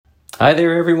Hi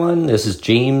there, everyone. This is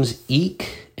James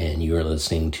Eek, and you are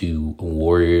listening to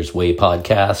Warriors Way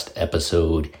Podcast,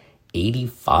 episode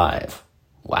 85.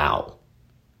 Wow.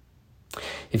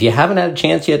 If you haven't had a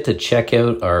chance yet to check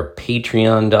out our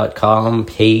patreon.com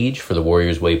page for the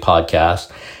Warriors Way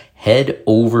Podcast, head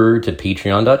over to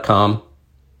patreon.com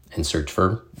and search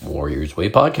for Warriors Way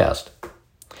Podcast.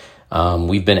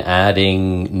 We've been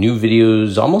adding new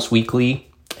videos almost weekly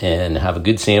and have a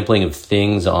good sampling of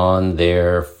things on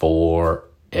there for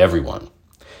everyone.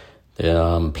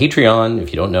 Patreon,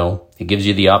 if you don't know, it gives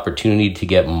you the opportunity to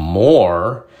get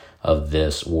more of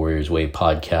this Warriors Way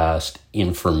podcast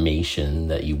information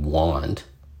that you want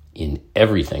in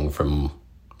everything from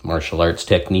martial arts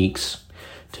techniques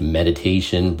to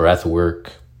meditation, breath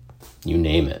work, you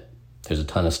name it. There's a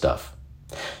ton of stuff.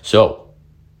 So,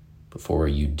 before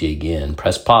you dig in,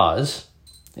 press pause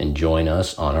and join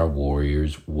us on our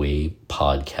Warriors Way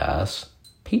Podcast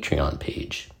Patreon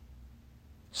page.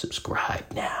 Subscribe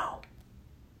now.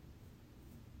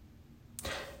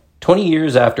 20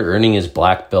 years after earning his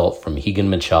black belt from Rigan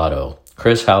Machado,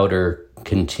 Chris Haueter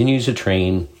continues to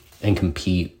train and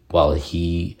compete while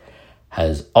he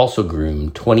has also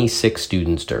groomed 26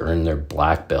 students to earn their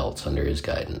black belts under his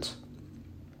guidance.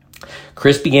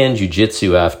 Chris began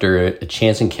jiu-jitsu after a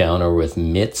chance encounter with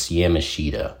Mitz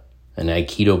Yamashita, an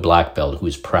Aikido black belt who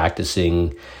was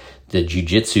practicing the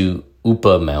jiu-jitsu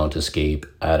Upa mount escape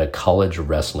at a college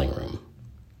wrestling room.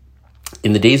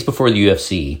 In the days before the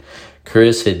UFC,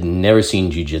 Chris had never seen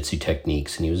jiu-jitsu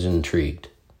techniques and he was intrigued.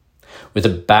 With a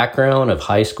background of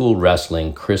high school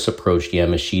wrestling, Chris approached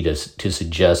Yamashita to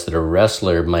suggest that a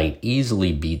wrestler might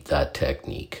easily beat that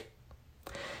technique.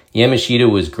 Yamashita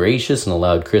was gracious and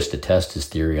allowed Chris to test his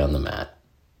theory on the mat.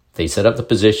 They set up the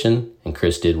position, and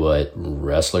Chris did what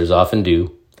wrestlers often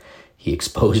do. He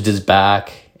exposed his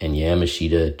back, and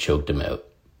Yamashita choked him out.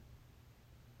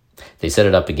 They set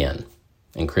it up again,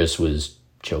 and Chris was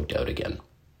choked out again.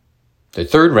 The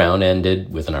third round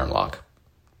ended with an arm lock.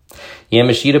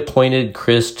 Yamashita pointed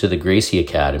Chris to the Gracie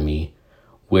Academy,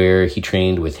 where he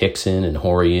trained with Rickson and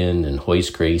Horian and Royce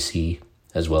Gracie,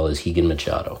 as well as Rigan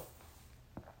Machado.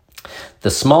 The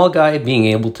small guy being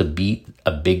able to beat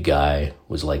a big guy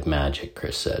was like magic,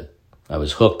 Chris said. I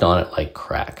was hooked on it like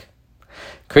crack.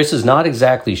 Chris is not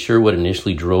exactly sure what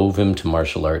initially drove him to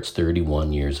martial arts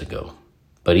 31 years ago,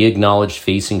 but he acknowledged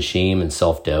facing shame and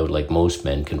self-doubt like most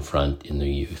men confront in their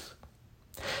youth.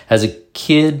 As a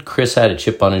kid, Chris had a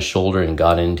chip on his shoulder and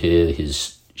got into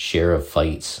his share of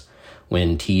fights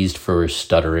when teased for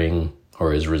stuttering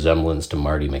or his resemblance to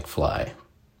Marty McFly.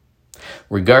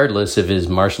 Regardless if his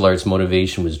martial arts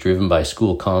motivation was driven by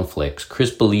school conflicts,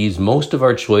 Chris believes most of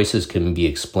our choices can be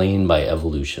explained by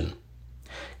evolution.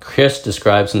 Chris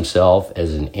describes himself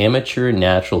as an amateur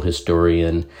natural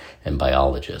historian and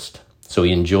biologist, so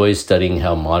he enjoys studying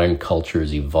how modern culture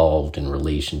has evolved in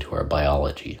relation to our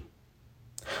biology.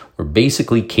 We're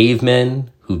basically cavemen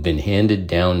who've been handed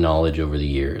down knowledge over the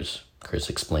years, Chris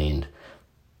explained.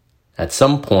 At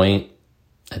some point,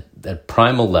 at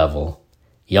primal level,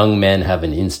 young men have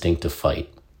an instinct to fight.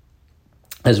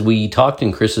 As we talked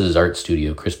in Chris's art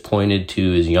studio, Chris pointed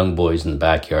to his young boys in the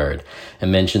backyard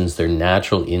and mentions their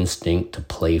natural instinct to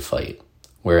play fight,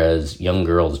 whereas young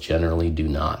girls generally do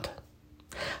not.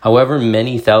 However,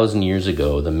 many thousand years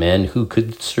ago, the men who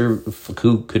could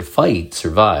fight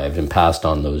survived and passed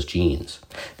on those genes.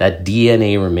 That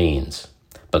DNA remains,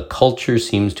 but culture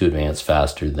seems to advance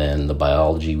faster than the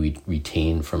biology we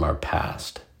retain from our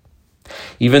past.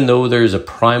 Even though there's a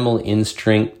primal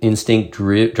instinct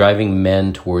driving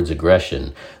men towards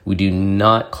aggression, we do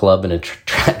not club an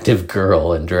attractive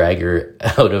girl and drag her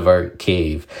out of our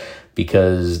cave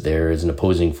because there is an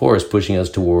opposing force pushing us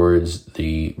towards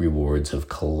the rewards of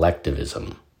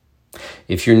collectivism.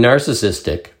 If you're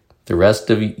narcissistic, the rest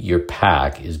of your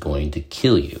pack is going to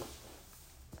kill you,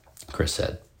 Chris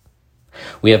said.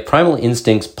 We have primal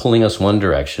instincts pulling us one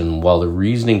direction, while the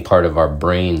reasoning part of our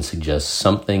brain suggests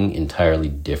something entirely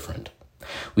different.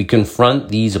 We confront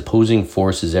these opposing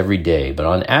forces every day, but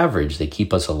on average, they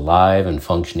keep us alive and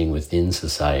functioning within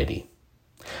society.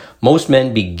 Most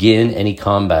men begin any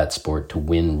combat sport to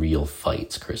win real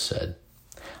fights, Chris said.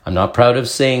 I'm not proud of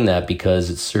saying that because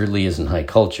it certainly isn't high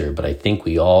culture, but I think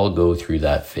we all go through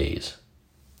that phase.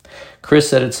 Chris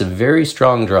said it's a very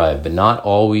strong drive, but not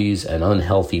always an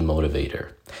unhealthy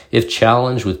motivator. If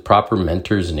challenged with proper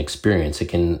mentors and experience, it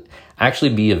can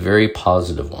actually be a very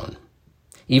positive one.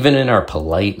 Even in our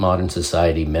polite modern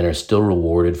society, men are still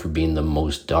rewarded for being the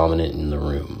most dominant in the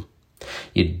room.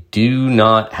 You do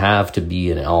not have to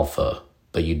be an alpha,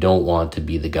 but you don't want to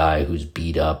be the guy who's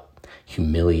beat up,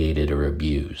 humiliated, or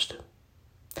abused.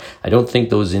 I don't think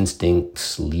those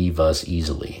instincts leave us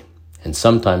easily, and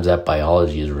sometimes that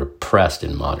biology is repressed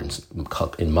in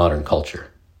modern culture.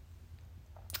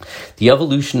 The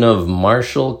evolution of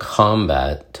martial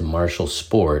combat to martial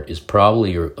sport is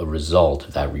probably a result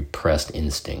of that repressed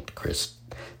instinct, Chris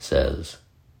says.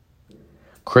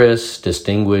 Chris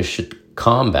distinguished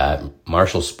combat,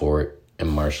 martial sport, and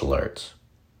martial arts.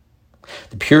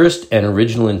 The purest and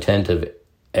original intent of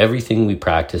everything we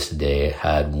practice today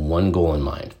had one goal in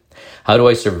mind. How do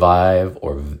I survive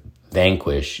or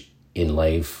vanquish in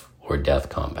life or death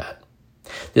combat?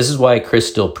 This is why Chris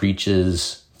still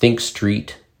preaches think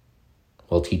street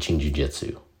while teaching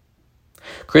jiu-jitsu.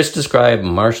 Chris described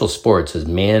martial sports as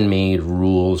man-made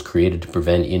rules created to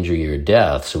prevent injury or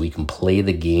death so we can play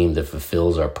the game that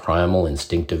fulfills our primal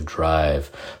instinctive drive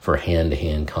for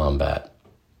hand-to-hand combat.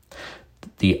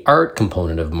 The art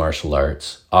component of martial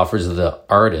arts offers the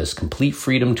artist complete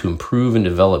freedom to improve and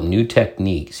develop new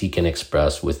techniques he can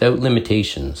express without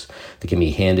limitations that can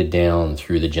be handed down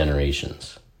through the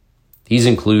generations. These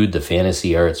include the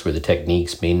fantasy arts where the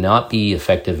techniques may not be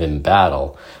effective in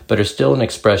battle, but are still an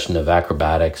expression of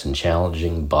acrobatics and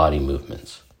challenging body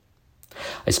movements.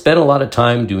 I spent a lot of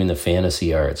time doing the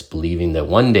fantasy arts, believing that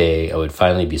one day I would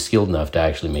finally be skilled enough to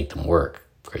actually make them work,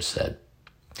 Chris said.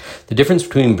 The difference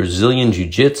between Brazilian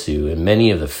Jiu-Jitsu and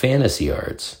many of the fantasy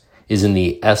arts is in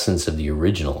the essence of the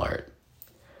original art.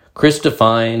 Chris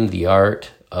defined the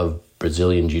art of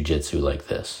Brazilian Jiu-Jitsu like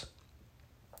this.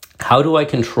 How do I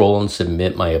control and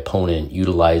submit my opponent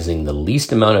utilizing the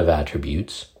least amount of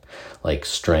attributes, like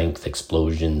strength,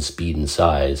 explosion, speed, and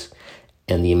size,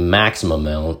 and the maximum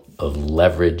amount of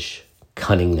leverage,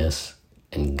 cunningness,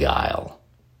 and guile?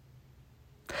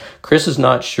 Chris is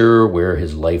not sure where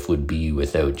his life would be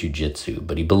without jiu-jitsu,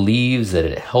 but he believes that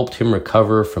it helped him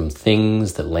recover from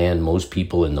things that land most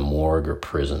people in the morgue or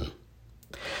prison.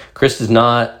 Chris does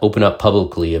not open up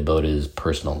publicly about his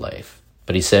personal life,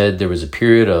 but he said there was a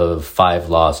period of 5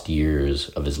 lost years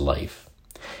of his life.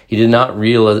 He did not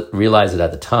realize it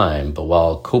at the time, but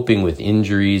while coping with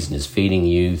injuries in his fading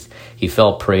youth, he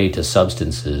fell prey to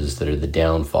substances that are the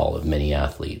downfall of many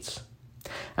athletes.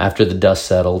 After the dust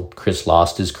settled, Chris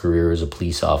lost his career as a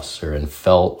police officer and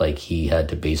felt like he had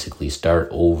to basically start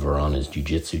over on his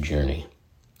jiu-jitsu journey.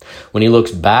 When he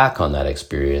looks back on that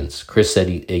experience, Chris said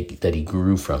that he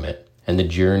grew from it, and the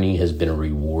journey has been a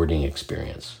rewarding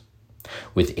experience.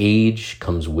 With age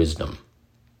comes wisdom.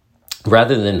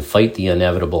 Rather than fight the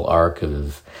inevitable arc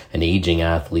of an aging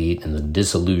athlete and the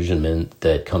disillusionment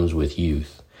that comes with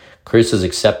youth, Chris has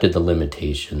accepted the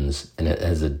limitations and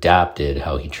has adapted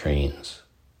how he trains.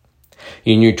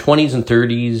 In your 20s and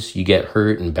 30s, you get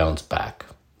hurt and bounce back.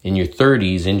 In your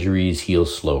 30s, injuries heal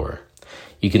slower.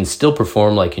 You can still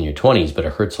perform like in your 20s, but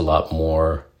it hurts a lot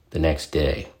more the next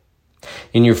day.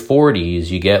 In your 40s,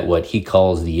 you get what he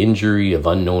calls the injury of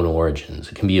unknown origins.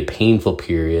 It can be a painful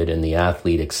period, and the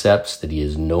athlete accepts that he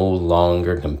is no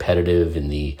longer competitive in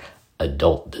the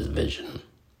adult division.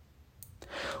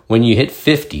 When you hit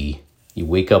 50, you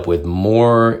wake up with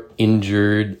more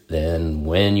injured than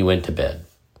when you went to bed.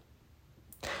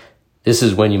 This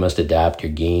is when you must adapt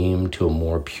your game to a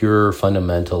more pure,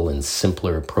 fundamental, and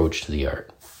simpler approach to the art.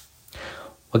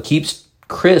 What keeps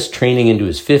Chris training into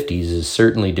his 50s is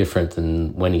certainly different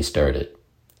than when he started.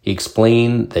 He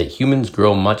explained that humans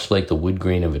grow much like the wood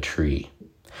grain of a tree.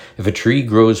 If a tree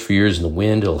grows for years in the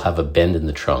wind, it'll have a bend in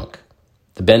the trunk.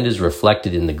 The bend is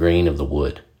reflected in the grain of the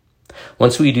wood.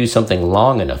 Once we do something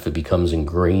long enough, it becomes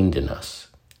ingrained in us.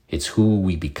 It's who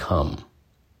we become.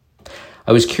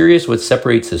 I was curious what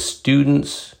separates the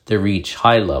students that reach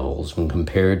high levels when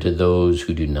compared to those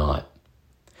who do not.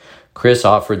 Chris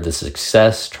offered the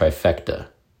success trifecta: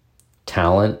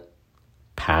 talent,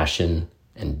 passion,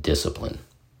 and discipline.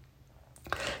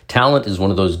 Talent is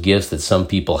one of those gifts that some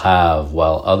people have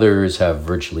while others have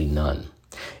virtually none.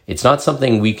 It's not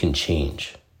something we can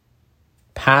change.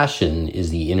 Passion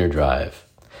is the inner drive,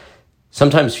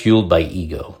 sometimes fueled by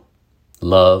ego,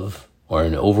 love, or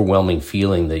an overwhelming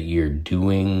feeling that you're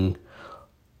doing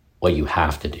what you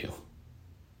have to do.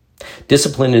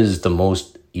 Discipline is the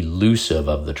most elusive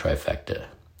of the trifecta.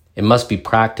 It must be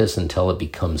practiced until it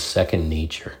becomes second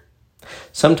nature.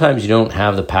 Sometimes you don't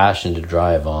have the passion to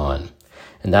drive on,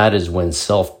 and that is when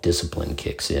self-discipline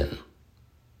kicks in.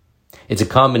 It's a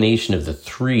combination of the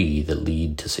 3 that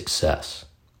lead to success.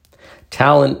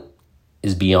 Talent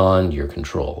is beyond your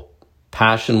control.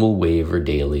 Passion will waver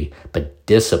daily, but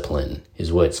discipline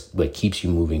is what keeps you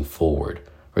moving forward,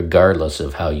 regardless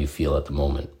of how you feel at the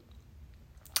moment.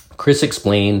 Chris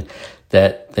explained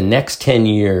that the next 10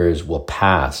 years will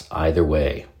pass either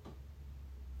way.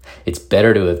 It's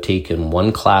better to have taken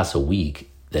 1 class a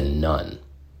week than none.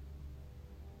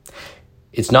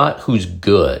 It's not who's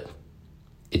good,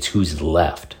 it's who's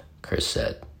left, Chris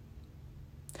said.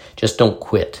 Just don't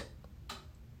quit.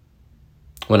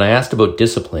 When I asked about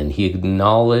discipline, he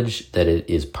acknowledged that it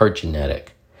is part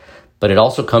genetic, but it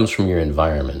also comes from your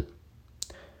environment.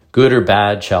 Good or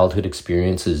bad childhood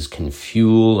experiences can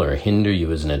fuel or hinder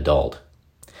you as an adult.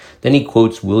 Then he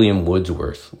quotes William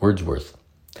Wordsworth.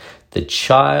 The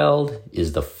child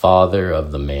is the father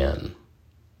of the man.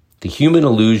 The human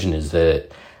illusion is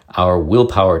that our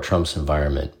willpower trumps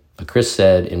environment. But Chris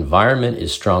said, environment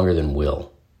is stronger than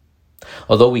will.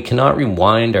 Although we cannot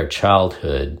rewind our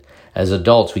childhood, as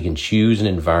adults we can choose an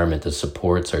environment that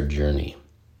supports our journey.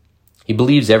 He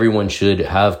believes everyone should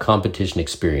have competition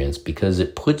experience because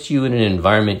it puts you in an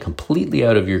environment completely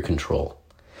out of your control.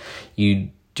 You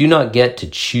do not get to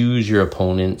choose your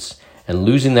opponents, and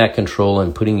losing that control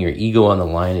and putting your ego on the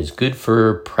line is good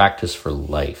for practice for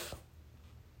life.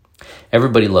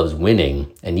 Everybody loves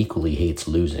winning and equally hates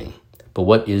losing. But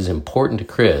what is important to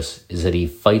Chris is that he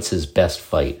fights his best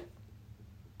fight.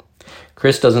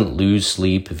 Chris doesn't lose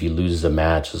sleep if he loses a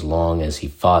match as long as he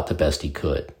fought the best he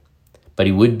could. But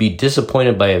he would be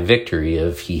disappointed by a victory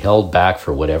if he held back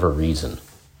for whatever reason.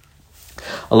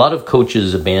 A lot of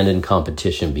coaches abandon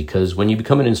competition because when you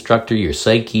become an instructor, your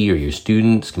psyche or your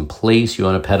students can place you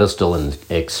on a pedestal and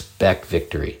expect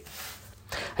victory.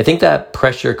 I think that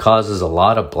pressure causes a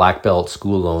lot of black belt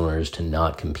school owners to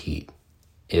not compete.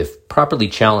 If properly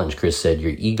challenged, Chris said,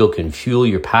 your ego can fuel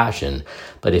your passion,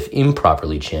 but if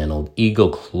improperly channeled, ego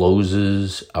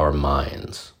closes our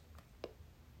minds.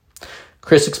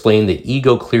 Chris explained that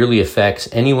ego clearly affects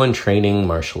anyone training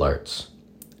martial arts,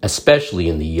 especially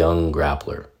in the young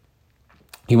grappler.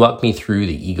 He walked me through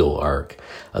the ego arc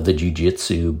of the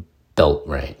jiu-jitsu belt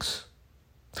ranks.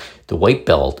 The white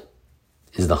belt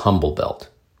is the humble belt.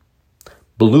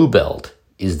 Blue belt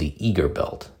is the eager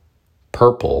belt.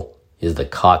 Purple is the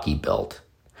cocky belt.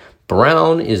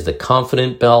 Brown is the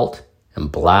confident belt,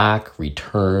 and black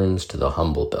returns to the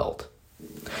humble belt.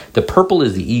 The purple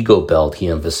is the ego belt, he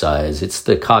emphasized. It's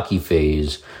the cocky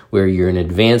phase where you're an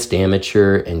advanced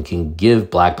amateur and can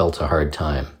give black belts a hard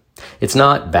time. It's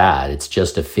not bad, it's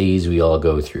just a phase we all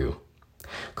go through.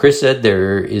 Chris said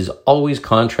there is always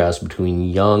contrast between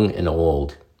young and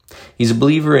old. He's a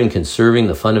believer in conserving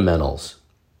the fundamentals,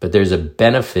 but there's a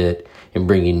benefit in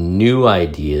bringing new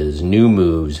ideas, new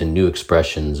moves, and new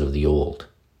expressions of the old.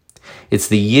 It's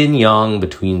the yin-yang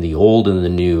between the old and the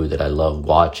new that I love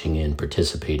watching and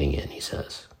participating in, he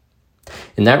says.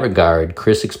 In that regard,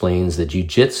 Chris explains that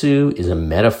jiu-jitsu is a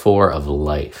metaphor of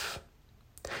life.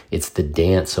 It's the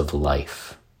dance of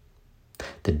life.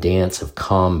 The dance of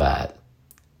combat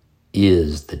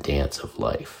is the dance of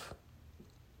life.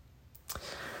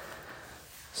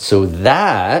 So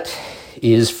that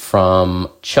is from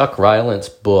Chuck Rylant's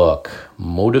book,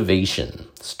 Motivation,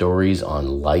 Stories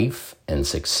on Life and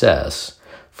Success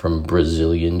from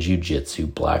Brazilian Jiu-Jitsu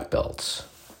Black Belts.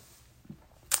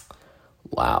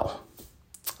 Wow.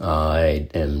 I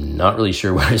am not really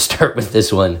sure where to start with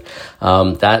this one.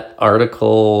 That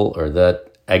article or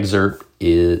that excerpt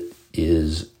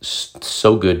is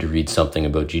so good to read something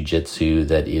about jiu-jitsu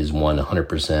that is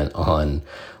 100% on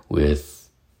with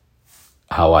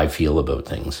how I feel about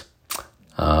things.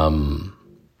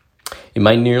 In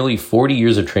my nearly 40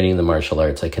 years of training in the martial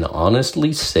arts, I can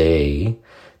honestly say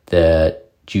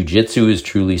that jiu-jitsu is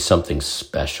truly something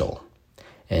special.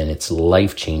 And it's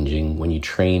life-changing when you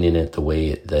train in it the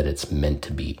way that it's meant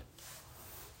to be.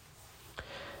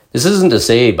 This isn't to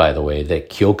say, by the way, that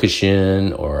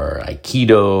Kyokushin or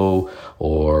Aikido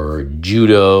or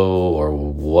Judo or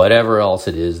whatever else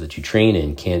it is that you train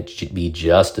in can't be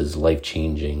just as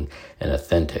life-changing and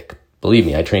authentic. Believe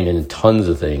me, I train in tons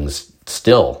of things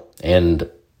still, and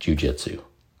jiu-jitsu.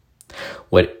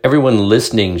 What everyone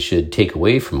listening should take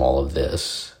away from all of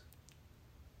this,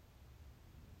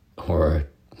 or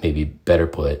maybe better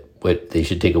put, what they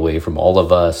should take away from all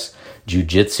of us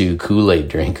jiu-jitsu Kool-Aid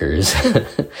drinkers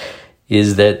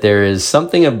is that there is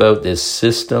something about this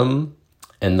system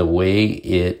and the way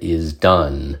it is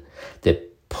done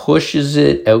that pushes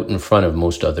it out in front of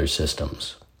most other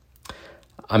systems.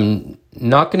 I'm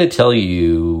not going to tell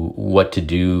you what to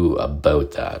do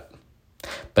about that,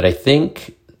 but I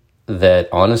think that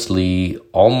honestly,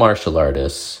 all martial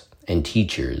artists and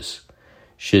teachers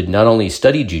should not only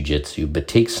study jiu-jitsu, but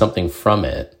take something from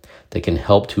it that can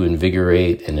help to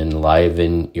invigorate and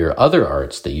enliven your other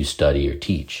arts that you study or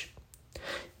teach.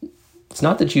 It's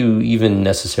not that you even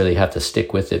necessarily have to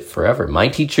stick with it forever. My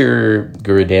teacher,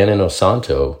 Guru Danano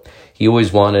Santo, he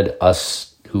always wanted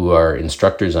us who are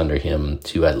instructors under him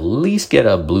to at least get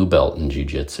a blue belt in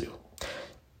jiu-jitsu,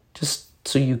 just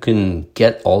so you can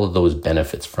get all of those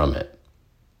benefits from it.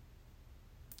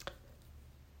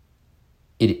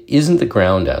 it isn't the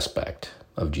ground aspect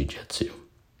of jiu-jitsu.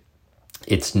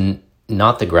 It's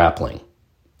not the grappling.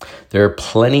 There are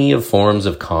plenty of forms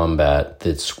of combat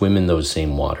that swim in those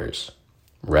same waters.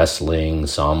 Wrestling,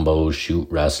 sambo, shoot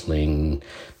wrestling,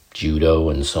 judo,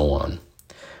 and so on.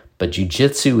 But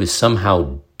jiu-jitsu is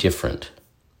somehow different.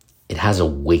 It has a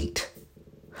weight,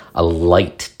 a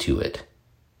light to it,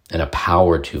 and a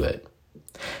power to it.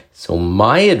 So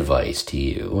my advice to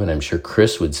you, and I'm sure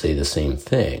Chris would say the same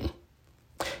thing,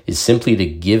 is simply to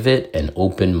give it an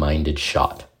open-minded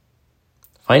shot.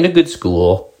 Find a good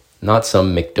school, not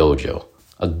some McDojo.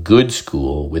 A good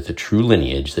school with a true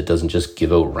lineage that doesn't just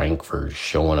give out rank for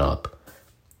showing up.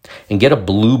 And get a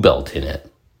blue belt in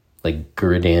it, like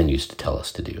Guridan used to tell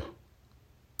us to do.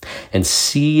 And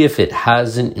see if it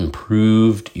hasn't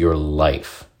improved your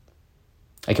life.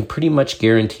 I can pretty much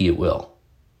guarantee it will.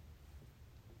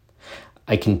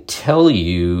 I can tell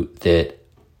you that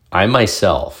I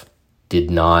myself did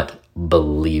not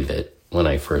believe it when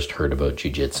I first heard about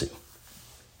jiu-jitsu.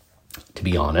 To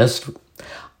be honest,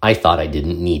 I thought I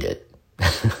didn't need it.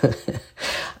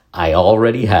 I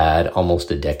already had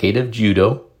almost a decade of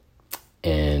judo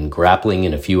and grappling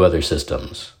in a few other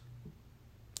systems.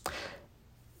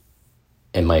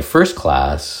 And my first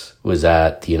class was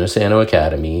at the Inosanto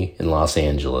Academy in Los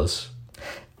Angeles.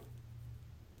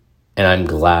 And I'm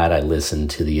glad I listened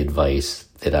to the advice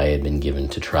that I had been given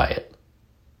to try it.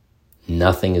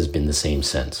 Nothing has been the same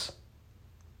since.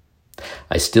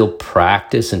 I still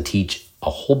practice and teach a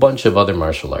whole bunch of other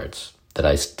martial arts that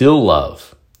I still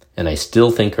love and I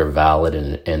still think are valid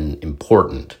and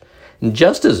important, and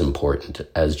just as important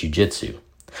as jiu-jitsu.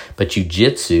 But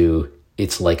jiu-jitsu,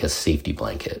 it's like a safety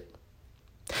blanket.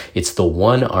 It's the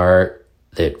one art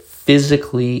that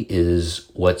physically is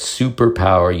what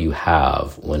superpower you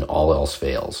have when all else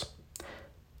fails.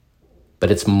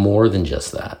 But it's more than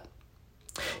just that.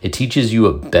 It teaches you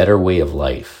a better way of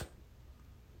life.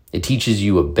 It teaches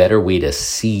you a better way to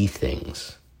see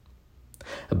things,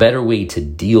 a better way to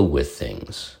deal with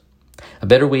things, a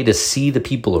better way to see the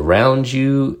people around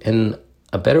you, and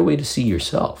a better way to see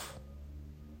yourself.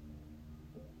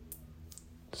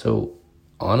 So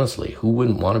honestly, who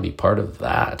wouldn't want to be part of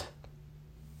that?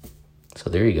 So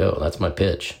there you go. That's my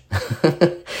pitch.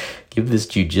 Give this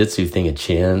jiu-jitsu thing a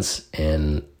chance,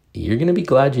 and you're going to be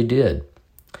glad you did.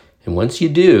 And once you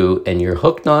do, and you're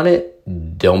hooked on it,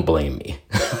 don't blame me.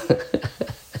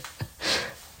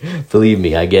 Believe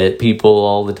me, I get people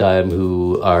all the time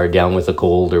who are down with a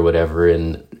cold or whatever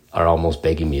and are almost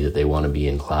begging me that they want to be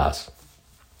in class.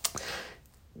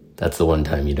 That's the one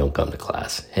time you don't come to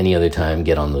class. Any other time,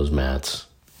 get on those mats.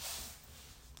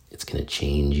 It's going to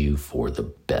change you for the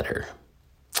better.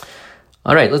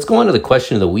 All right, let's go on to the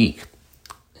question of the week.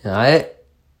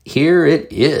 Here it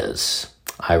is.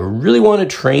 I really want to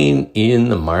train in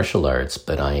the martial arts,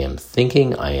 but I am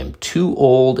thinking I am too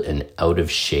old and out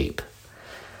of shape.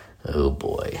 Oh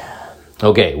boy.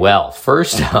 Okay, well,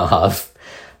 first off,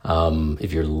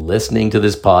 if you're listening to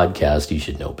this podcast, you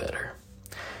should know better.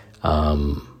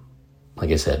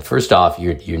 Like I said, first off,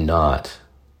 you're not.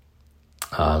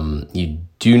 You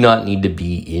do not need to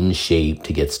be in shape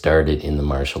to get started in the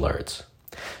martial arts.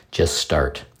 Just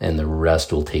start, and the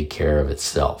rest will take care of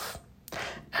itself.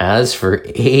 As for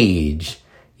age,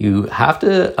 you have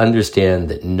to understand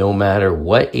that no matter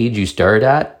what age you start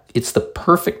at, it's the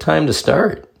perfect time to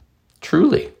start.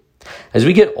 Truly. As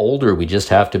we get older, we just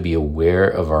have to be aware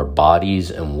of our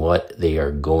bodies and what they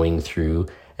are going through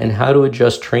and how to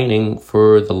adjust training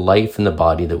for the life and the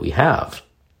body that we have.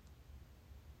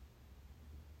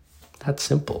 That's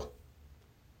simple.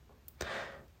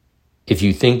 If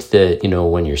you think that,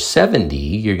 when you're 70,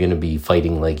 you're going to be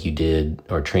fighting like you did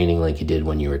or training like you did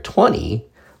when you were 20,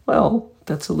 well,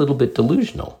 that's a little bit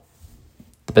delusional.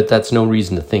 But that's no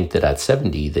reason to think that at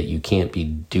 70 that you can't be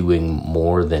doing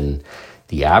more than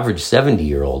the average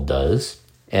 70-year-old does,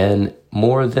 and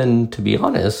more than, to be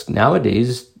honest,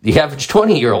 nowadays, the average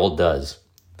 20-year-old does.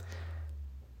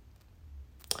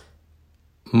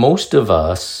 Most of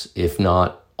us, if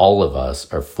not all of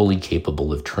us, are fully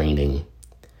capable of training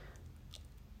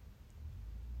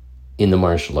in the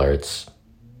martial arts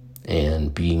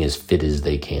and being as fit as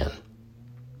they can.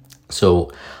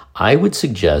 So I would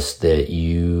suggest that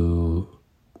you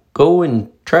go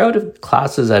and try out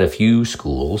classes at a few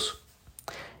schools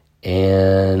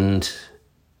and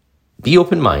be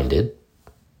open-minded.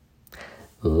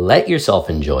 Let yourself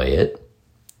enjoy it.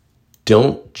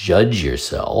 Don't judge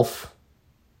yourself.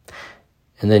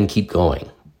 And then keep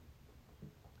going.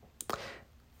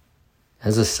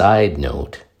 As a side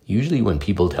note, usually when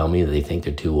people tell me that they think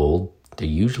they're too old, they're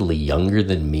usually younger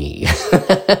than me.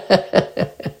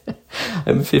 I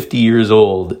I'm 50 years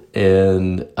old,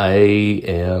 and I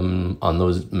am on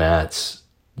those mats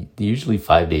usually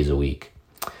 5 days a week.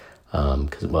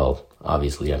 Because, well,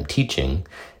 obviously I'm teaching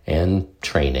and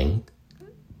training,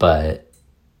 but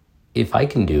if I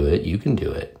can do it, you can do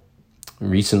it.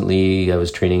 Recently, I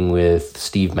was training with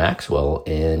Steve Maxwell,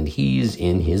 and he's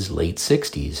in his late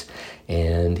 60s,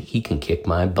 and he can kick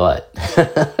my butt.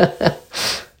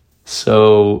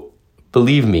 So,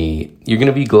 believe me, you're going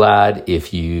to be glad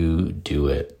if you do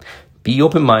it. Be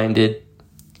open-minded.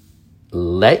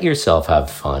 Let yourself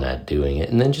have fun at doing it,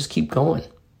 and then just keep going.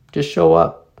 Just show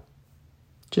up.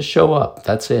 Just show up.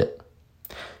 That's it.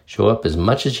 Show up as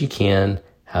much as you can.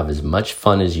 Have as much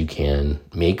fun as you can.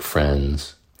 Make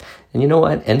friends. And you know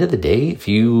what? End of the day, if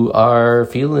you are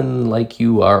feeling like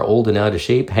you are old and out of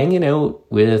shape, hanging out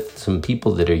with some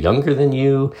people that are younger than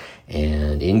you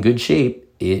and in good shape,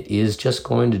 it is just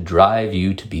going to drive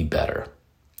you to be better.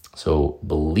 So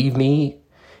believe me,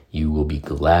 you will be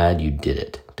glad you did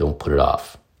it. Don't put it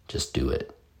off. Just do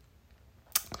it.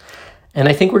 And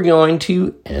I think we're going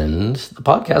to end the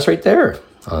podcast right there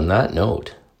on that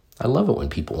note. I love it when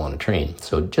people want to train.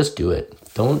 So just do it.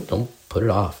 Don't put it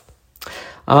off.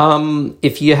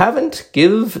 If you haven't,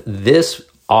 give this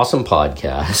awesome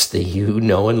podcast that you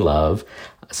know and love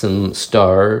some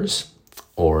stars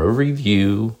or a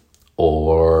review,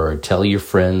 or tell your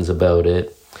friends about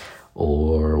it,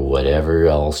 or whatever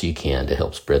else you can to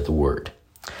help spread the word.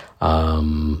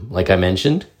 Like I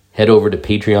mentioned, head over to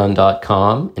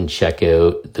patreon.com and check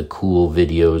out the cool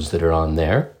videos that are on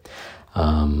there.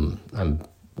 I'm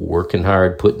working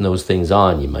hard putting those things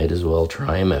on. You might as well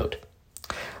try them out.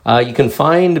 You can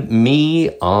find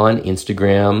me on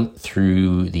Instagram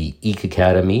through the Eke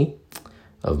Academy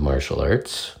of Martial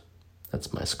Arts.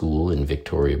 That's my school in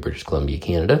Victoria, British Columbia,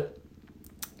 Canada.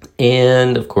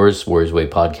 And, of course, Warriors Way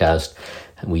Podcast.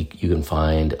 You can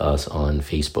find us on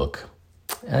Facebook,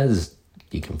 as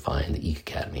you can find the Eke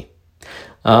Academy.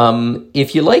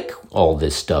 If you like all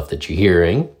this stuff that you're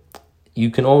hearing, you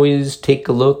can always take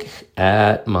a look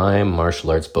at my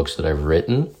martial arts books that I've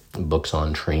written, books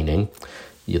on training.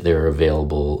 They're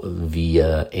available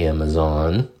via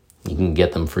Amazon. You can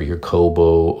get them for your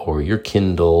Kobo or your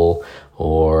Kindle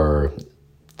or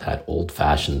that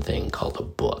old-fashioned thing called a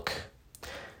book.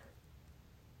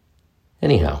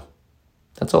 Anyhow,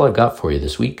 that's all I've got for you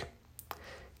this week.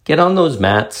 Get on those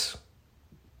mats.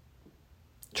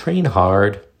 Train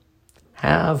hard.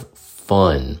 Have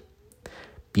fun.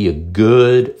 Be a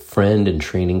good friend and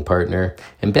training partner.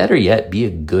 And better yet, be a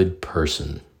good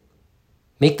person.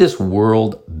 Make this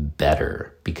world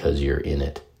better because you're in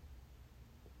it.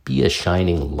 Be a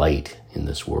shining light in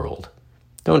this world.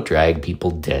 Don't drag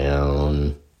people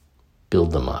down.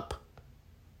 Build them up.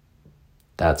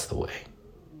 That's the way.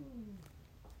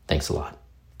 Thanks a lot.